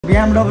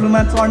BMW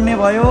मा चढ्ने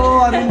भयो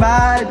अरविन्द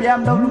भाइ,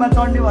 BMW मा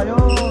चढ्ने भयो।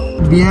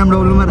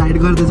 BMW मा राइड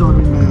गर्दैछ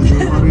अरविन्द भाइ।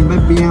 अरविन्द भाइ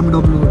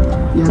BMW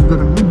याद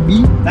गरौँ न,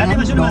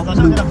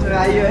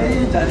 आयो है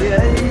झरी है।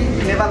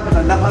 नेपालको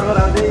धन्दा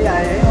फर्फराउँदै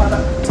आयो है।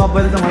 मलाई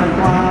सबैले त मलाई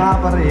कहाँ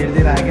पर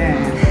हेरिदिइरहेको क्या।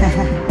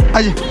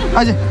 अझै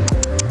अझै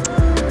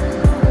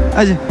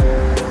अझै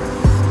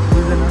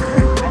बुझ्दैन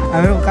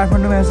हाम्रो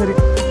काठमाडौँमा यसरी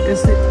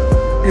यस्तै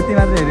यति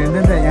मात्र हेऱ्यो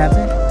भने त यहाँ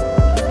चाहिँ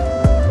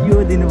यो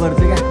दिनुपर्छ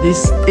क्या।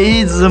 This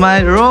is my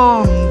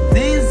room,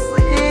 this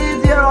is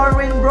your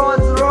Arvind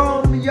Broz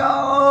room. Yo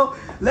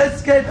let's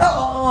get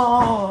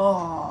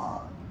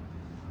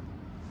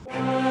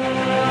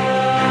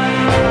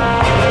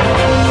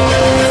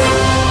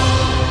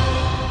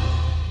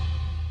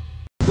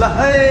ल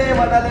है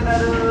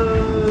बटालियनहरु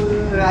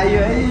आयो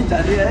है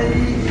झरी है।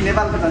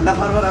 नेपालको धन्दा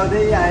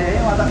फर्फराउँदै आयो है।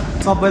 म त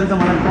सबैले त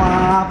मलाई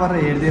कहाँ पर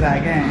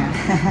हेरिदिइरहेको क्या।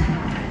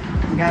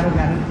 गाह्रो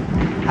गाह्रो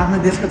आफ्नो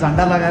देशको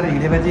झन्डा लगाएर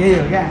हिँडेपछि यही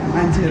हो क्या,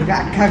 मान्छेहरूको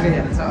आँखाको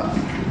हेर्छ।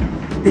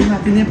 त्यही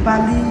माथि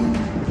Nepali.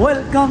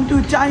 Welcome to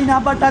China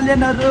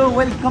बटालियनहरु,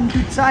 welcome to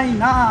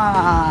China.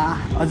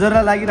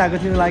 हजुरलाई लागिरहेको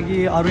थियो लागि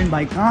अरविन्द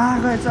भाइ कहाँ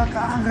गएछ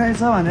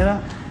भनेर।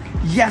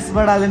 यस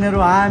बटालियनहरु,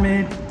 आई एम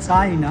इन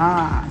चाइना,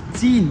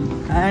 चीन,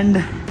 एन्ड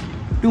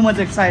टु मच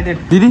एक्साइटेड।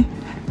 दिदी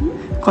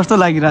कस्तो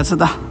लागिरहेछ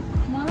त?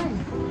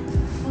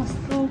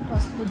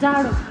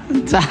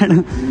 जाडो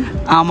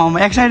आमामा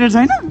एक्साइटेड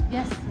छैन?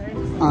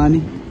 अनि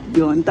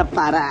यो हो नि त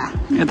पारा।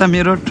 यता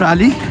मेरो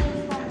ट्राली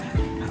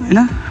होइन,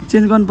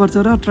 चेन्ज गर्नुपर्छ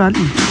र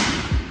ट्राली।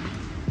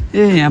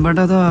 ए यहाँबाट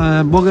त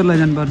बोकेर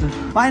लैजानुपर्छ।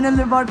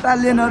 फाइनल्ली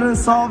बटालियनहरु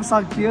सब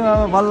सकियो,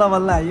 बल्ल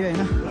बल्ल आयो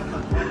होइन।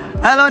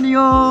 हेलो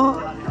नियो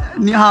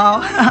निहाओ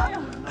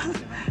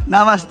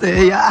नमस्ते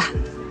या।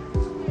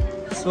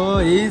 So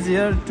he is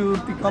here to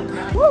pick up.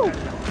 Woo!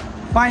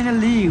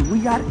 Finally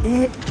we are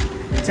in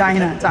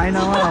China. China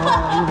मा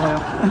भयो।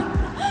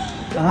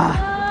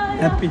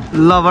 ह्याप्पी।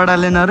 ल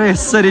बटालियनहरु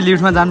यसरी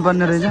लिफ्टमा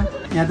जानुपर्ने रहेछ।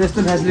 यहाँ त यस्तो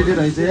फ्यासिलिटी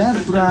रहेछ यार,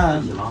 पुरा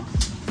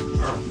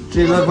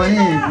ट्रेलर पनि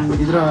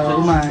भित्र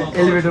उमा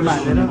एलिभेटरमा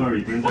हालेर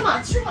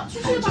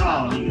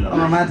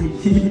माथि।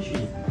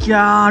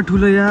 क्या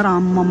ठुलो यार,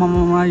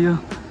 आम्मामामा। यो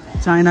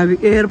चाइनाको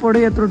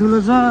एयरपोर्टै यत्रो ठुलो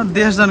छ,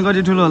 देश झन्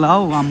कति ठुलो होला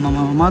हौ।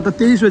 आम्मामा म त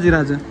त्यही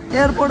सोचिरहेको छु।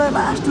 एयरपोर्टै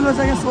लास्ट ठुलो छ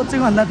क्या,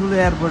 सोचेको भन्दा ठुलो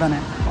एयरपोर्ट नै।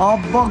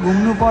 अब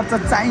घुम्नुपर्छ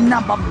चाइना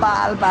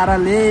बब्बाल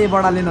पाराले।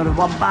 बटालियनहरु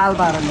बब्बाल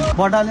पाराले।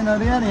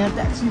 बटालियनहरु यार यहाँ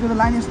ट्याक्सीको त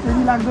लाइन यस्तै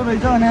लाग्दो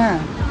रहेछ भने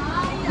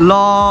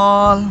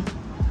लल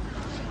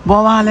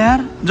बबाल यार।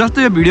 जस्तो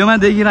यो भिडियोमा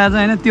देखिरहेछ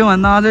होइन,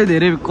 त्योभन्दा अझै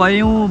धेरै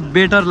कयौँ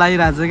बेटर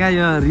लागिरहेछ क्या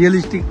यो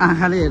रियलिस्टिक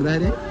आँखाले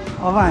हेर्दाखेरि।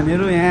 अब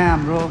हामीहरू यहाँ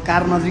हाम्रो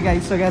कार नजिक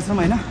आइसकेका छौँ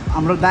होइन।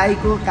 हाम्रो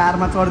दाइको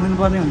कारमा चढिदिनु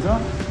पर्ने हुन्छ,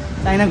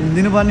 चाइना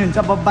घुमिदिनु पर्ने हुन्छ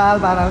बब्बाल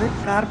पाराले।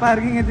 कार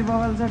पार्किङ यति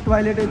बबाल छ,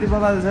 टोइलेट यति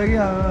बबाल छ कि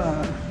अब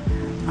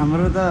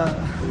हाम्रो त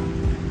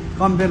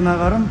कम्पेयर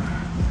नगरौँ।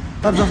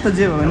 तर जस्तो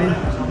जे भयो भने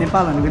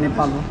नेपाल भनेको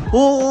नेपाल हो।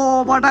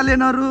 ओ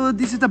बटालियनहरु,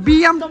 this is the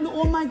BMW।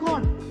 Oh my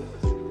God,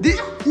 this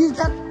is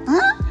that.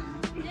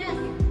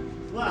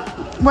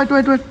 Wait.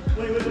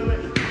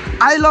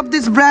 I love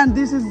this brand.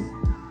 This is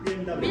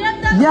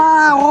BMW.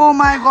 Yeah, oh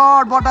my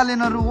god,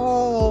 Battalions.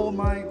 Oh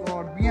my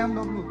god,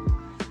 BMW.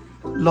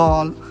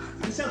 Lol.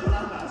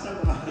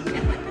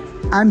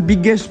 I'm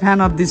biggest fan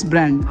of this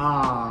brand.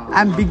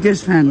 I'm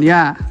biggest fan,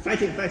 yeah.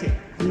 Fighting.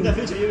 In the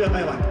future, you will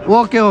buy one.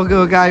 Okay.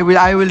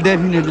 I will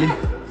definitely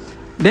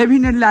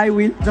I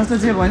will. जस्तो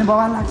चाहिँ भयो नि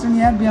बवाल लाग्छ नि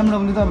यार।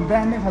 BMW त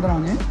ब्रान्डै खतरा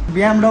हुने।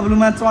 BMW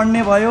मा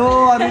चढ्ने भयो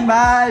अरविन्द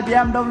भाइ,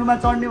 BMW मा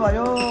चढ्ने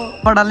भयो।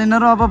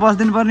 बटालियनहरु अब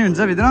बस्दिनु पर्ने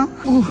हुन्छ भित्र।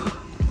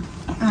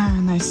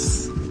 नाइस।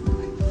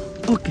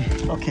 ओके।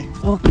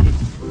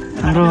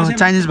 हाम्रो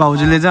चाइनिज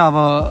भाउजूले चाहिँ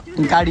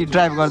अब गाडी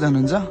ड्राइभ गर्दै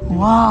हुनुहुन्छ।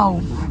 वाउ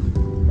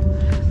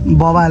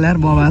बवाल यार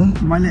बवाल।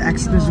 मैले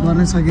एक्सप्रेस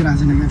गर्न सकिरहेको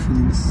छैन क्या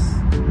feelings,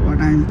 what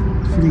I am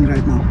feeling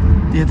right now.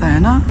 यो त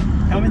हैन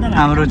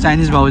हाम्रो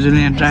चाइनिज भाउजूले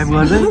यहाँ ड्राइभ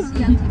गर्दै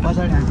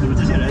पछाडि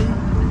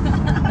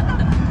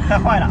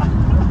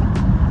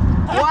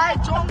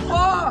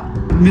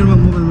मेरोमा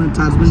मोबाइलमा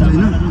चार्ज पनि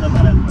छैन,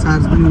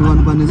 चार्ज पनि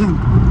गर्नुपर्ने छ।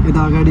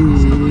 यता अगाडि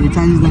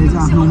चाइनिज दाइ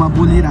चाहिँ आफ्नोमा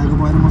बोलिरहेको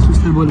भएर म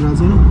सुस्तै बोलिरहेको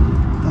छैन।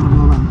 तर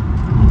बाबा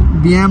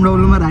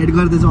BMW मा राइड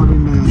गर्दैछ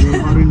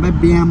अरविन्द भाइ।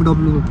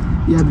 BMW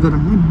याद गरौँ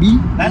न,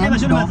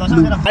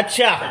 BMW।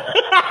 अच्छा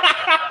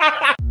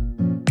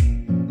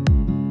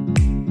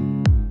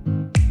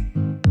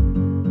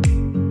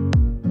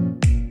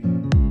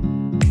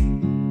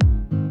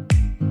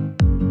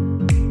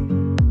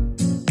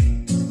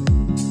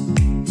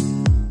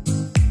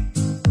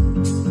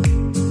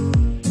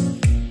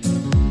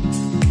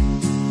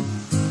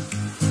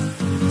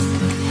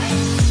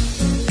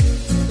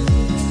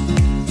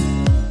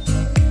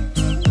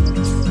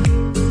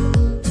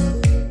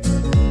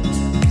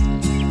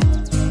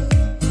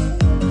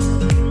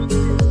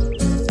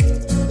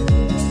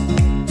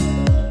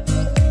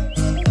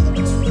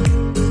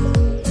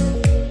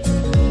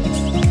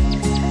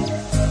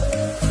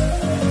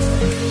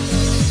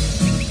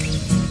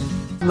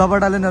ल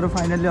बटालियनहरु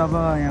फाइनली अब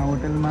यहाँ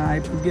होटलमा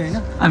आइपुग्यो होइन।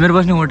 हामीहरू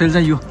बस्ने होटल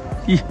चाहिँ यो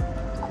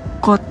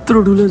कत्रो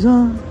ठुलो छ,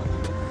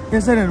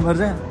 यसरी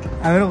हेर्नुपर्छ।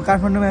 हामीहरू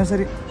काठमाडौँमा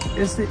यसरी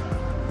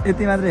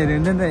यति मात्र हेऱ्यो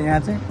भने त यहाँ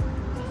चाहिँ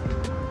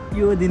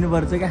यो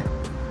दिनुपर्छ क्या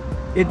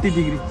 80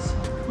 डिग्री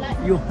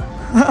यो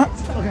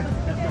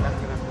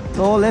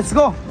सो लेट्स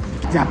गो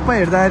झ्याप्पै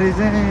हेर्दाखेरि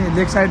चाहिँ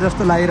लेग साइड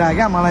जस्तो लागिरहेको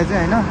क्या मलाई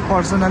चाहिँ होइन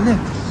पर्सनल्ली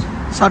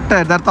सट्ट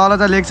हेर्दा तल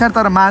चाहिँ लेग साइड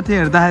तर माथि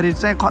हेर्दाखेरि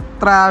चाहिँ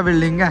खतरा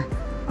बिल्डिङ क्या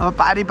अब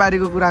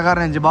पारीको कुरा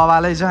गर्ने भने चाहिँ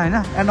बबालै छ होइन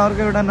एन्ड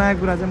अर्को एउटा नयाँ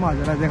कुरा चाहिँ म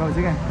हजुरलाई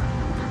देखाउँछु क्या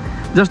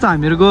जस्तो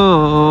हामीहरूको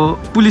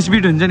पुलिस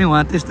बिट हुन्छ नि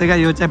उहाँ त्यस्तै क्या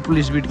यो चाहिँ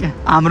पुलिस बिट क्या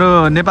हाम्रो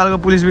नेपालको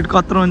पुलिस बिट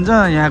कत्रो हुन्छ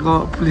यहाँको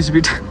पुलिस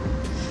बिट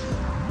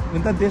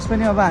हुन त देश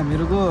पनि अब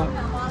हामीहरूको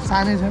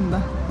सानै छ नि त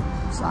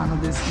सानो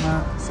देशमा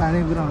सानै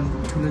कुरा हुन्छ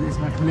ठुलो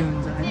देशमा ठुलै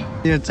हुन्छ होइन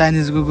यो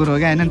चाइनिजको कुरो हो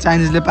क्या होइन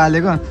चाइनिजले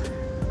पालेको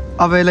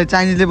अब यसलाई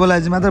चाइनिजले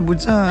बोलाएपछि मात्र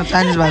बुझ्छ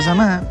चाइनिज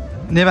भाषामा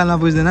नेपालमा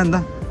बुझ्दैन नि त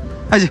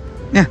अझै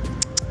यहाँ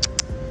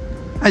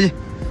अझै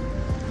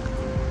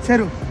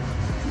सेरु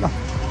ल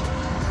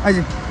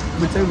अझै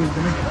बुझ्छ कि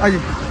बुझ्दैन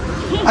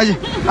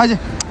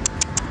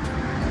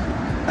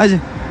अझै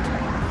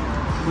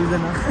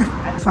बुझ्दैन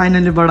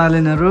finally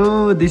बडालेनहरू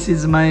this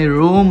is my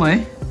room है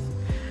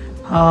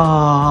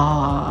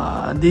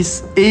this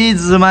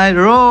is my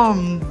room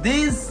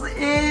this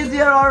is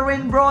your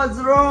Arvind Broz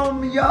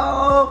room yo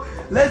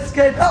let's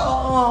get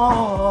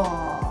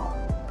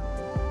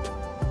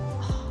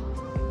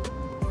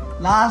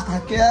last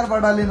थाक्यो यार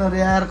बडालेनहरू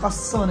यार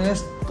कस्तो भने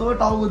यस्तो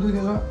टाउको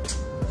दुखेको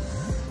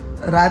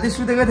राति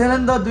सुतेको थिएन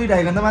नि त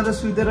 2-2.5 घन्टा मात्र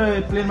सुतेर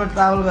प्लेनमा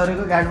ट्राभल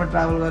गरेको गाडीमा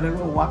ट्राभल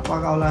गरेको वाक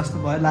आउला जस्तो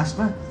भयो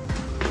लास्टमा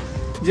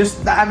जस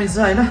दामी छ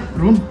होइन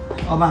रुम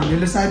अब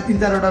हामीले सायद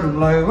 3-4वटा रुम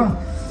लगेको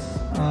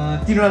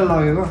 3वटा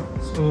लगेको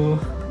सो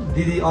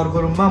दिदी अर्को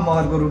रुममा म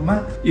अर्को रुममा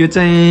यो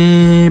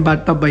चाहिँ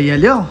बाथटब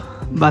भइहाल्यो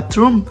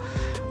बाथरुम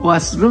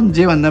वासरुम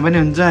जे भन्दा पनि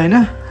हुन्छ होइन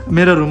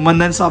मेरो रुम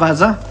भन्दा पनि सफा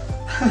छ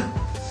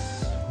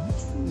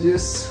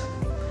जस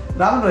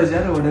राम्रो रहेछ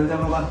यार होटल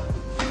चाहिँ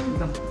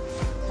एकदम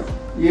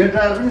एयर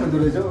ड्रायर पनि हुँदो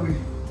रहेछ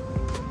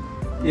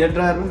एयर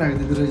ड्रायर पनि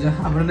राखिदिँदो रहेछ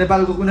हाम्रो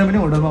नेपालको कुनै पनि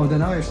होटलमा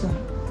हुँदैन हो यस्तो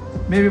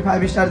मेबी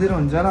 5 स्टारतिर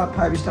हुन्छ र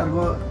 5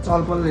 स्टारको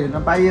चलपल हेर्न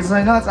पाइएको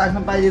छैन चाख्न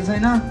पाइएको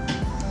छैन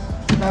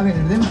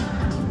हेरिदिउँ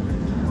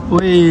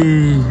ओइ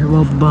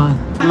बब्बा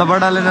ल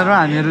बडालेनहरू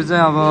हामीहरू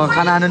चाहिँ अब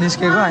खाना खानु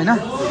निस्केको होइन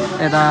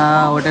यता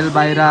होटल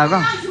बाहिर आएको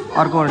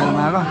अर्को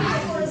होटलमा आएको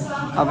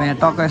अब यहाँ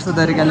टक्क यस्तो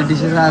तरिकाले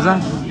डिसेस आएछ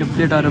यो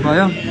प्लेटहरू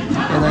भयो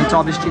यता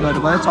चपस्टिकहरू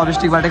भयो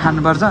चपस्टिकबाटै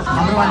खानुपर्छ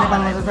हाम्रो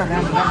नेपालमा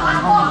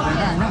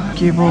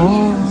के पो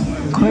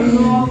खै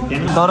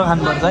डरो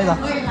खानुपर्छ है त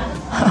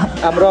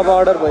हाम्रो अब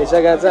अर्डर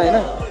भइसकेको छ होइन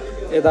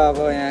यता अब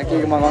यहाँ के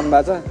मगाउनु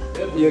भएको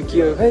छ यो के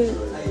हो खै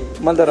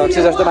मैले त रक्सी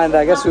जस्तो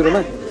मानिरहेको क्या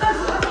सुरुमा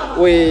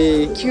ओए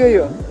के हो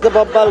यो त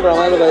बब्बाल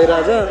रमाइलो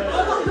भइरहेछ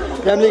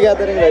फ्यामिली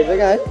ग्यादरिङ रहेछ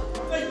क्या है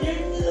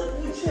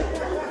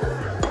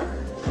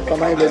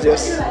कमाइलो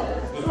जेस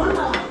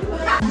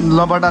ल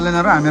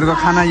बडालेनहरू हामीहरूको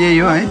खाना यही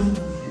हो है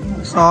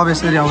सब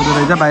यसरी आउँदो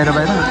रहेछ बाहिर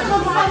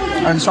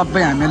अनि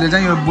सबै हामीले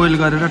चाहिँ यो बोइल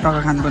गरेर टक्क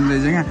खानुपर्ने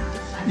रहेछ क्या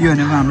यो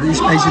भनेको हाम्रो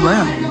स्पाइसी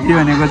भयो यो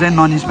भनेको चाहिँ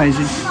नन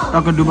स्पाइसी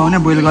टक्क डुबाउने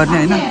बोइल गर्ने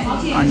होइन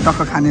अनि टक्क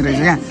खाने रहेछ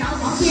क्या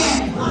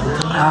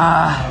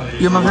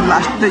योमा फेरि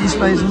लास्टै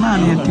स्पाइसीमा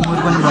अनि तिमुर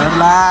पनि भयो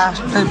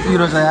लास्टै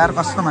पिरो छ यार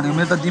कस्तो भनेको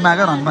मेरो त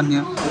दिमागै रहनुपर्ने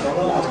हो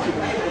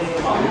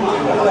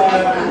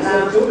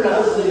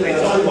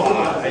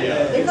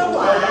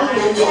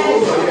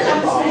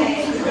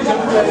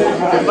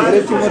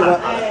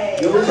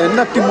हेर्न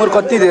टिमुर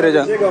कति धेरै छ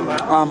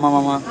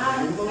आमामा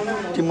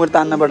टिमुर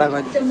तान्न पठाएको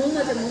है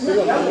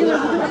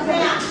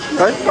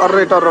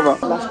टर्रै टर्रो भयो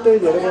लास्टै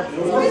धेरै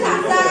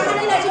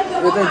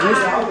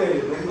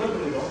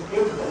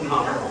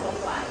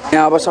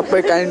यहाँ अब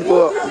सबै काइन्डको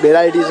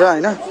भेराइटी छ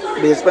होइन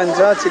भेज पनि छ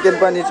चिकन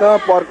पनि छ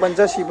पर्क पनि छ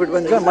सी फुड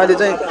पनि छ मैले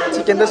चाहिँ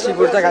चिकन र सी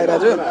फुड चाहिँ खाइरहेको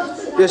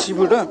छु यो सी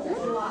फुड हो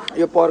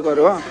यो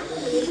पर्कहरू हो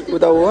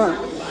उता हो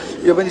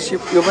यो पनि सी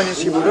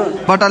फुड हो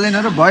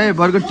बटालियनहरू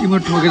भरको टिमुर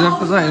ठोके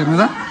जस्तो छ हेर्नु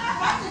त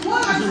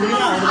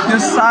यो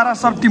सारा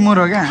सब टिमुर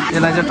हो क्या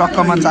यसलाई चाहिँ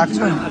टक्कमा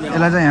चाख्छु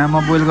यसलाई चाहिँ यहाँ म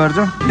बोइल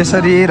गर्छु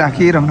यसरी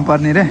राखिरहनु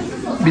पर्ने रे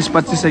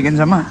 20-25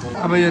 सेकेन्डसम्म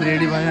अब यो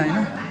रेडी भयो होइन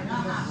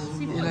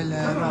यसलाई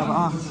ल्याएर अब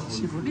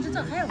सी फुड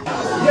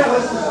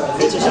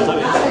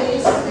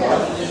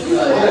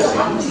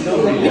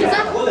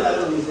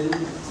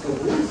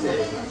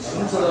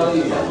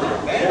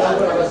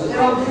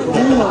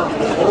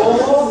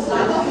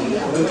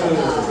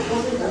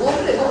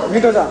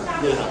मिठो छ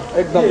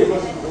एकदम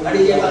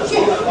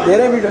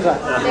धेरै मिठो छ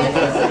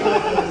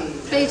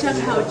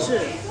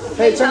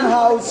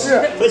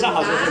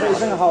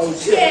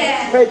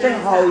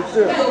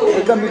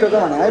एकदम मिठो छ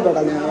भने है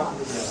बटालियनमा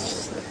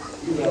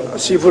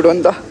सी फुड हो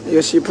नि त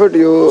यो सी फुड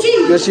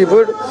यो सी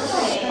फुड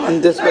अनि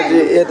त्यसपछि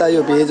यता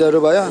यो भेजहरू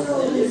भयो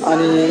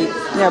अनि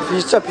यहाँ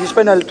फिस छ फिस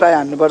पनि अहिले ट्राई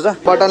हान्नुपर्छ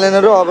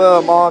बटालियनहरू अब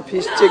म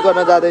फिस चेक गर्न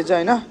जाँदैछु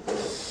होइन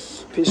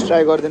फिस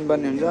ट्राई गरिदिनु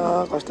पर्ने हुन्छ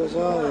कस्तो छ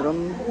हेरौँ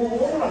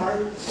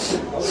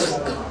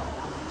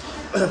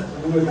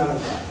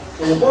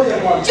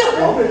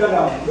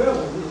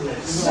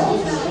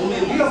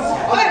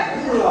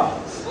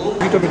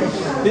मिठो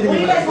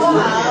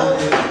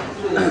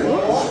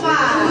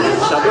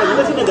小朋友，你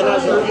们这边跟他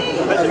说，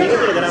还是你们这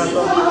边跟他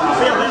说，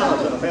非常好，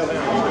非常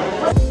好。